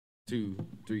2,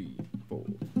 3, 4.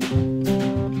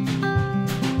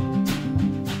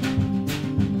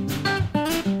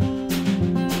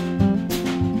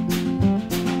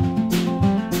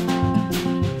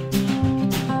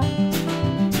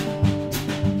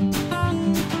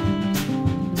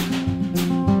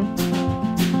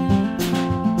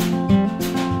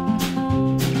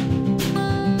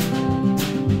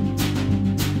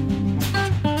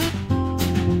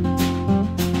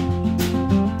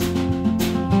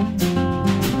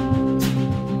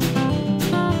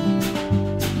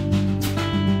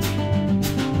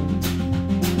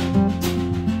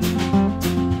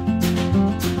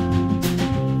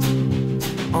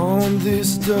 On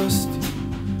this dusty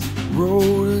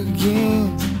road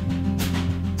again,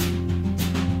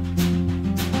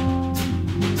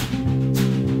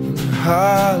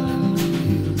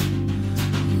 hallelujah,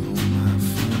 you're my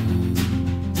friend.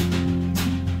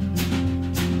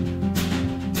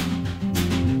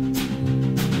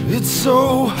 It's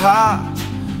so hot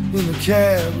in the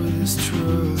cab of this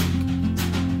truck,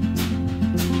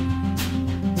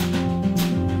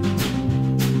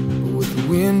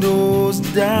 windows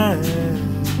down,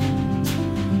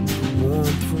 the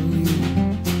warmth from you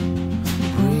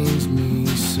brings me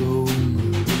so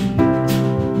much.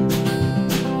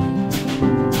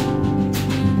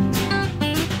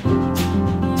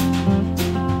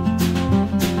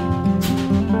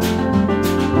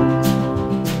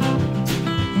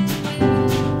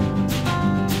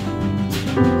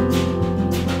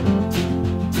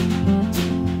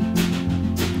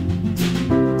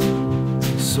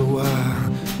 So I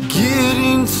get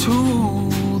into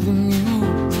the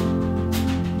mule,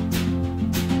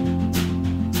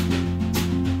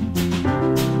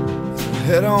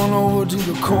 head on over to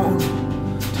the corner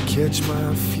to catch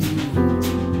my fuel.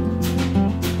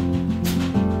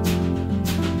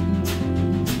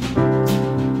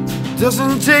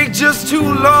 Doesn't take just too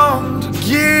long to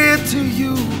get to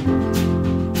you.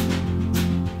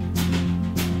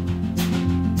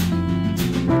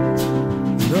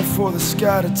 Enough for the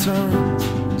sky to turn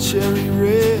cherry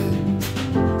red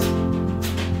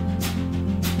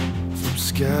from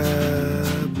sky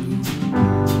blue,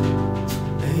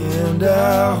 and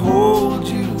I hold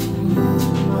you in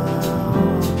my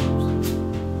arms,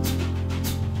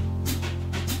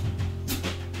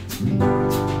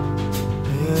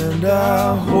 and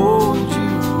I hold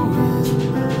you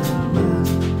in my mind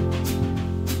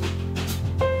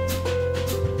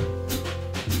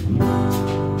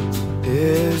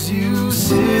as you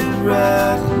sit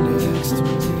right next to me.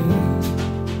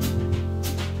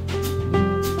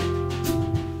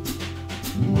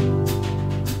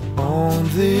 On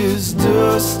this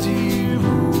dusty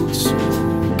road so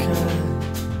kind,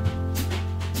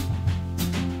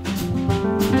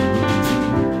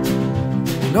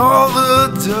 and all the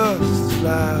dust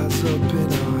flies up in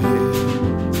our head.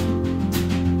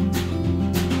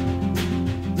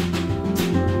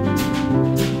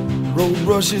 Road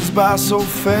rushes by so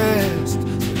fast,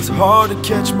 it's hard to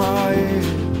catch my air.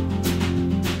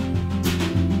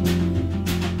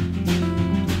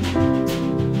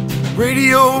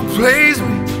 Radio plays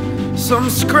me some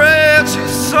scratchy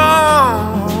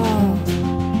song.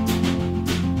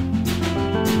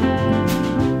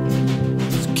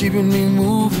 It's keeping me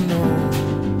moving on,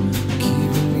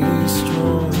 keeping me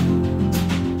strong.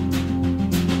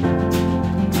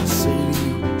 I say to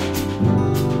you,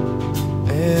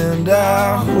 and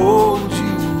I hold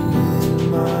you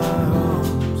in my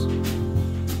arms,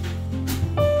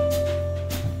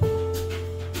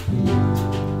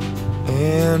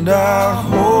 and I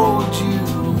hold you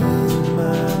in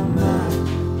my mind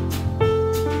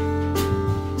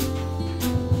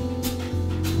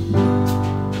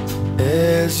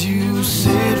as you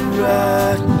sit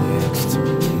right next to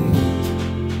me.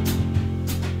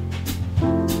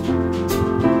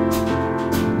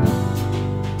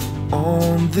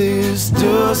 On this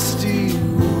dusty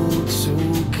road so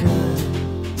kind.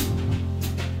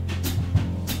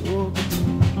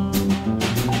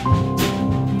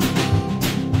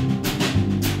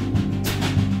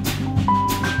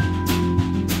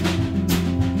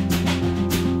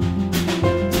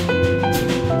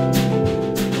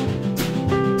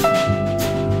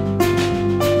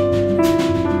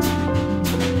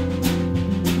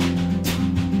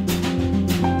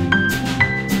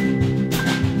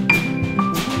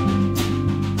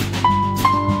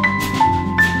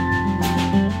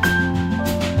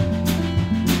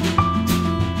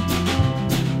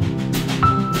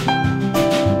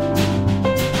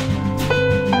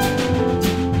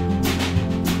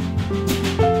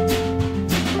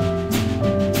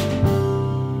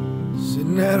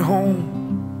 At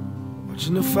home,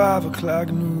 watching the 5 o'clock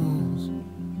news,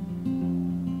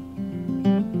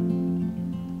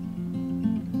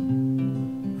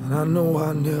 I know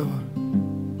I never,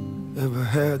 ever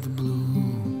had the blues.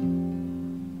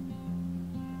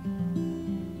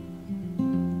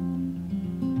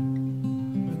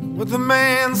 What the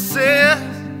man says,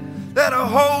 that a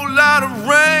whole lot of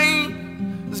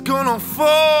rain is gonna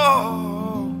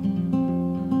fall,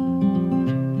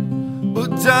 but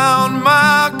down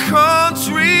my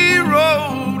country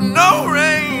road, no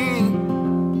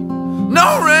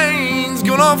rain's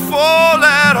gonna fall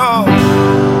at all.